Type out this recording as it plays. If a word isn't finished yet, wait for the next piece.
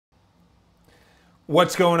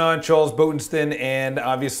What's going on, Charles Botensten, and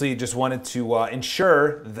obviously just wanted to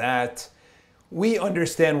ensure that we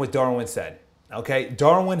understand what Darwin said. Okay,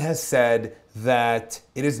 Darwin has said that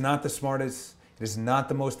it is not the smartest, it is not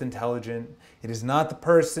the most intelligent, it is not the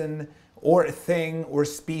person or thing or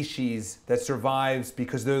species that survives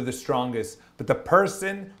because they're the strongest, but the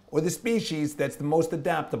person or the species that's the most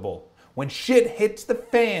adaptable. When shit hits the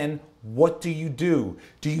fan, what do?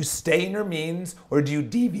 Do you stay in your means or do you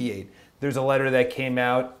deviate? There's a letter that came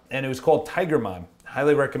out and it was called Tiger Mom.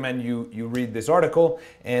 Highly recommend you read this article.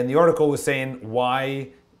 And the article was saying why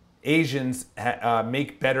Asians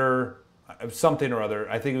make better something or other.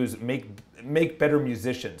 I think it was make better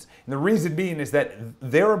musicians. And the reason being is that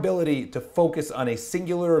their ability to focus on a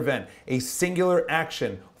singular event, a singular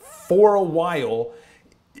action for a while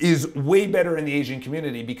is way better in the Asian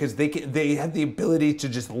community because they have the ability to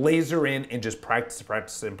just laser in and just practice,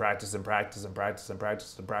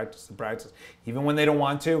 even when they don't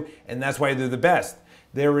want to, and that's why they're the best.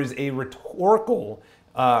 There is a rhetorical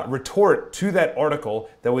retort to that article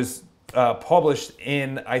that was published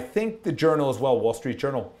in, I think, the journal as well, Wall Street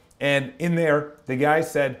Journal. And in there, the guy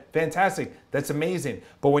said, fantastic, that's amazing.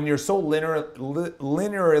 But when you're so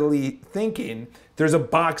linearly thinking, there's a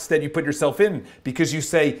box that you put yourself in because you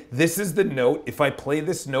say, this is the note. If I play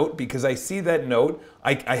this note because I see that note,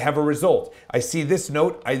 I have a result. I see this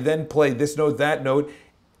note, I then play this note, that note,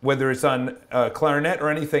 whether it's on clarinet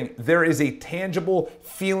or anything. There is a tangible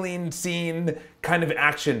feeling, seen kind of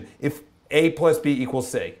action if A plus B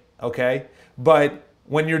equals C, okay? But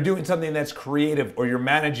when you're doing something that's creative or you're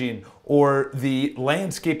managing or the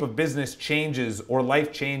landscape of business changes or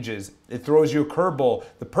life changes, it throws you a curveball.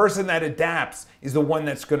 The person that adapts is the one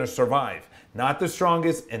that's going to survive, not the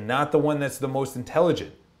strongest and not the one that's the most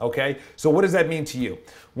intelligent, okay? So what does that mean to you?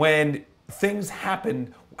 When things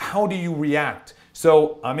happen, how do you react?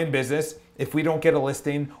 So I'm in business. If we don't get a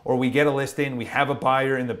listing or we get a listing, we have a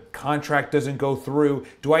buyer and the contract doesn't go through,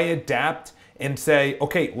 do I adapt and say,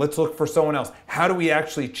 okay, let's look for someone else? How do we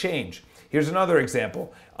actually change? Here's another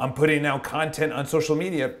example. I'm putting out content on social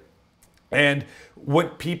media and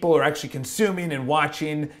what people are actually consuming and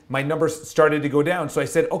watching, my numbers started to go down. So I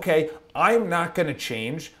said, okay, I'm not gonna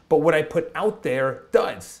change, but what I put out there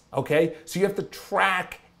does, okay? So you have to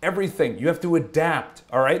track everything. You have to adapt,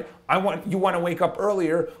 all right? You wanna wake up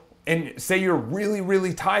earlier and say you're really,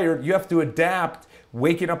 really tired, you have to adapt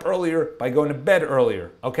waking up earlier by going to bed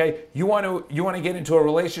earlier, okay? You want to get into a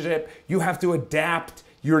relationship, you have to adapt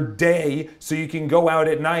your day so you can go out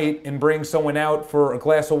at night and bring someone out for a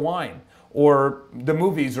glass of wine or the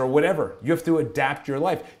movies or whatever. You have to adapt your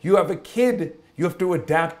life. You have a kid, you have to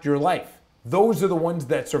adapt your life. Those are the ones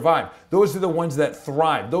that survive. Those are the ones that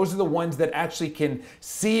thrive. Those are the ones that actually can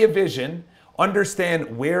see a vision,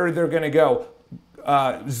 understand where they're going to go.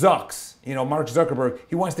 Zucks, Mark Zuckerberg,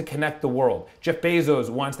 he wants to connect the world. Jeff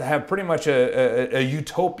Bezos wants to have pretty much a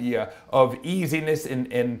utopia of easiness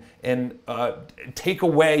and take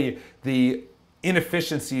away the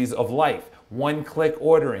inefficiencies of life. One-click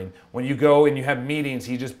ordering. When you go and you have meetings,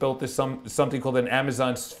 he just built this something called an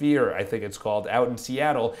Amazon Sphere, I think it's called, out in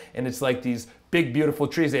Seattle, and it's like these big, beautiful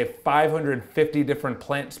trees. They have 550 different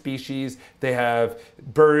plant species. They have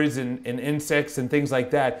birds and insects and things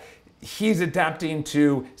like that. He's adapting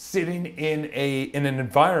to sitting in an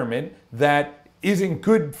environment that isn't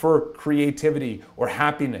good for creativity or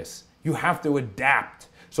happiness. You have to adapt.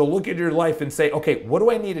 So look at your life and say, okay, what do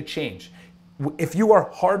I need to change? If you are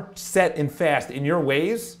hard set and fast in your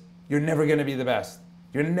ways, you're never gonna be the best.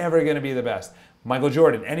 You're never gonna be the best. Michael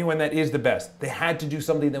Jordan, anyone that is the best, they had to do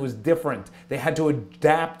something that was different. They had to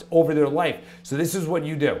adapt over their life. So this is what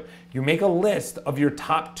you do. You make a list of your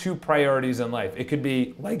top 2 priorities in life. It could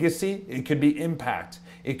be legacy, it could be impact.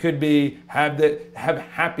 It could be have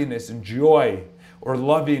happiness and joy or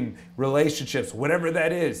loving relationships, whatever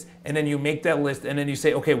that is. And then you make that list and then you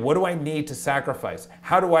say, okay, what do I need to sacrifice?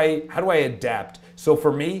 How do I adapt? So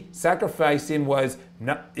for me, sacrificing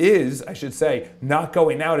not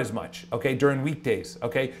going out as much, okay, during weekdays,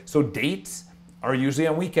 okay? So dates are usually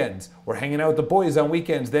on weekends. We're hanging out with the boys on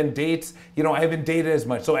weekends. Then dates, I haven't dated as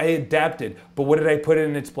much, so I adapted. But what did I put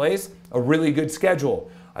in its place? A really good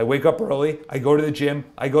schedule. I wake up early, I go to the gym,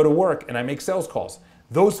 I go to work, and I make sales calls.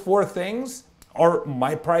 Those 4 things are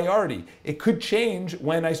my priority. It could change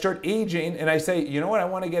when I start aging and I say, you know what, I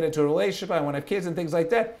want to get into a relationship, I want to have kids and things like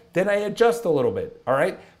that. Then I adjust a little bit, all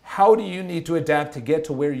right? How do you need to adapt to get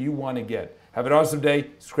to where you want to get? Have an awesome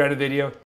day. Subscribe to the video.